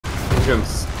getting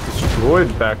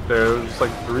destroyed back there. There was just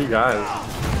like 3 guys.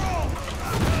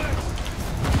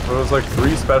 There was like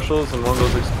 3 specials and one of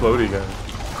those explodey guys.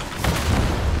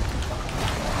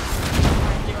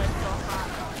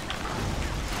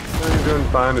 Well, you're doing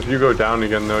fine. If you go down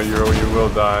again though, you will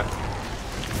die.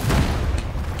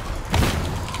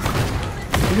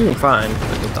 You're doing fine,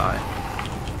 but you'll die.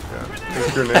 Yeah.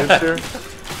 Think grenades here?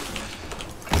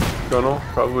 Gunnel,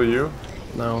 probably you?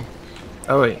 No.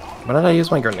 Oh wait, why did I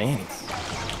use my grenades?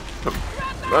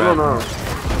 I don't know.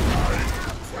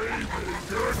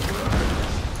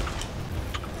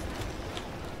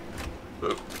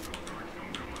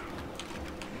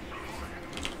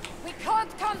 We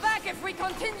can't come back if we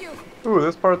continue. Ooh,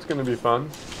 this part's gonna be fun.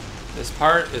 This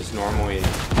part is normally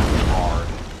hard.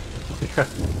 Yeah.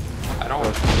 I don't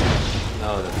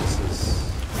know that this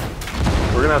is...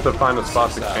 We're gonna have to find a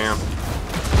spot to camp.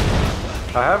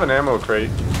 I have an ammo crate.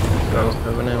 I don't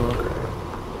have an ammo.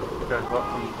 Okay, well,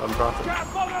 I'm dropping.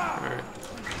 Alright.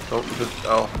 Don't just...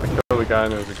 Oh, I killed the guy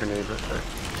and there's a grenade right there.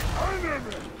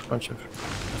 Bunch of... I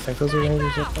think those are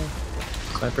rangers up there.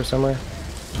 Sniper somewhere.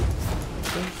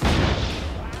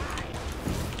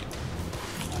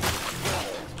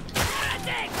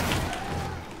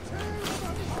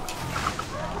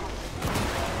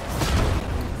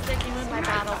 Sticking with my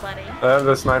battle buddy. I have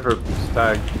the sniper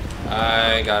tag.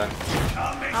 I got it.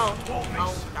 Oh,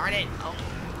 darn it. Oh.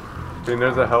 I mean,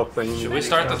 there's a health thing. Should we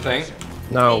start the thing?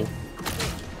 No.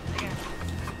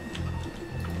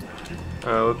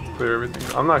 Let's clear everything.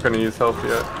 I'm not gonna use health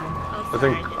yet. I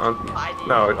think...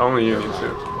 no, only you need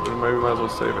to. Maybe we might as well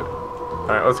save it.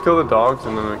 Alright, let's kill the dogs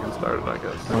and then we can start it, I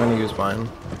guess. I'm gonna use mine.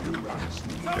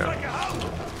 Yeah.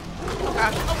 Oh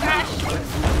gosh.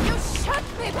 You shot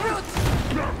me, brute.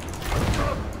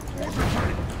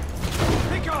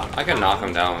 I can knock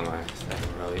him down with my thing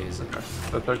really easy.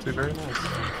 That's actually very nice.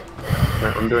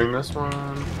 Alright, I'm doing this one.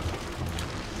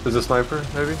 Is a sniper,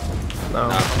 maybe? No.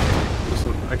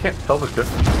 I can't tell the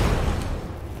difference.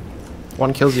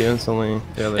 One kills you instantly,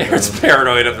 the other It's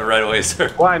paranoid of the red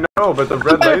laser. Well, I know, but the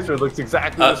red laser looks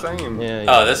exactly the same. Yeah,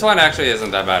 Oh, this one actually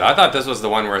isn't that bad. I thought this was the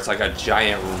one where it's like a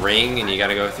giant ring and you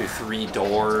gotta go through 3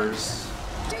 doors.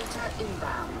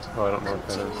 Oh, I don't know what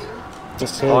that is.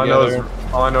 Just All I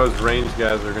know is ranged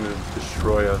guys are gonna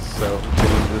destroy us, so we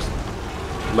can just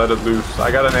let it loose. I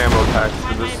got an ammo pack,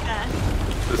 so just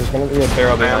There's gonna be a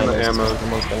barrel behind the us. ammo.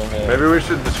 Someone's gonna hit. Maybe we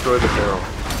should destroy the barrel.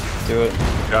 Do it.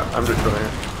 Yeah, I'm destroying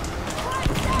it.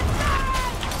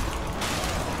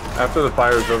 After the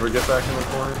fire's over, get back in the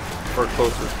corner. Or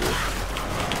closer to it.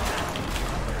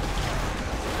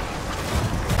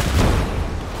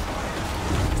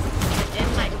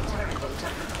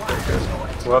 Okay.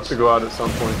 We'll have to go out at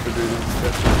some point to do these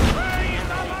sketches.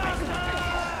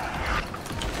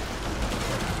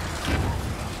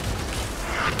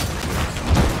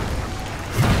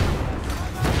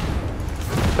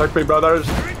 Protect me, brothers.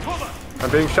 I'm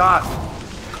being shot.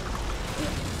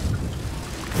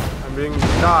 I'm being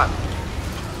shot.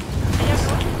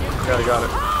 Yeah, I got it.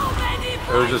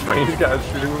 There was just ranged guys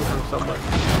shooting me from somewhere.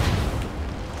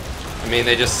 I mean,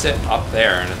 they just sit up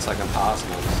there and it's like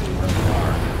impossible to see where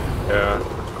they are.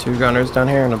 Yeah. 2 gunners down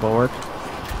here and a bulwark.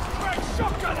 Where's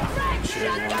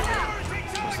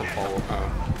the pole? Oh.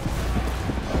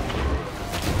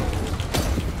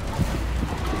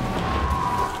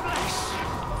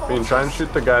 I mean, try and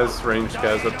shoot the guys, ranged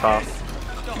guys up top.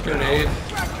 Grenade.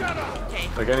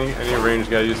 Like any ranged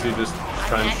guy you see, just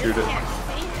try and shoot it.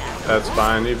 That's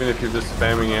fine, even if you're just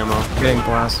spamming ammo. Getting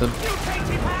blasted.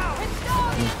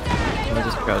 I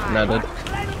just got netted.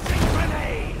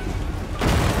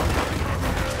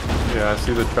 Yeah, I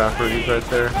see the trapper, he's right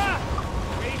there.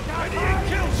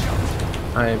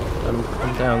 I'm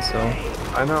down still.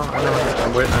 I know.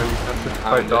 I'm waiting, I have to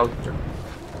fight dogs here.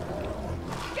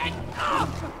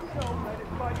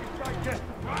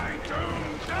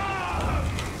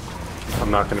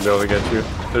 I'm not gonna be able to get you.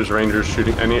 There's rangers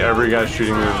shooting. Every guy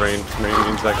shooting me with range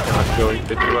means I cannot kill you,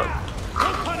 pick you up.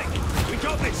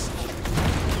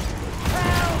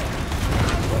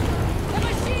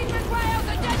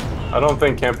 I don't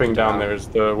think camping down there is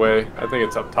the way. I think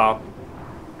it's up top.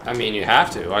 I mean, you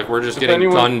have to. Like, we're just getting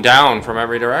gunned down from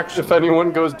every direction. If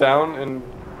anyone goes down and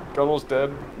Gunnel's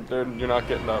dead, you're not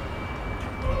getting up.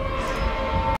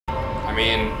 I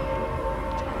mean,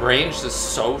 range is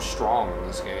so strong in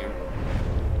this game.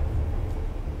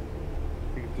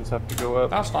 You just have to go up.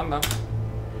 That was fun, though.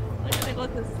 Look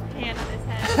at this hand on his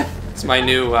head. It's my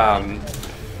new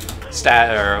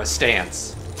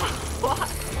stance.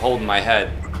 I'm holding my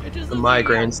head. The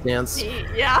migraine stance.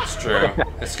 Yeah. It's true.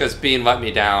 It's because Bean let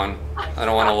me down. I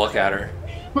don't want to look at her.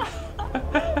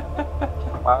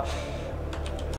 Wow.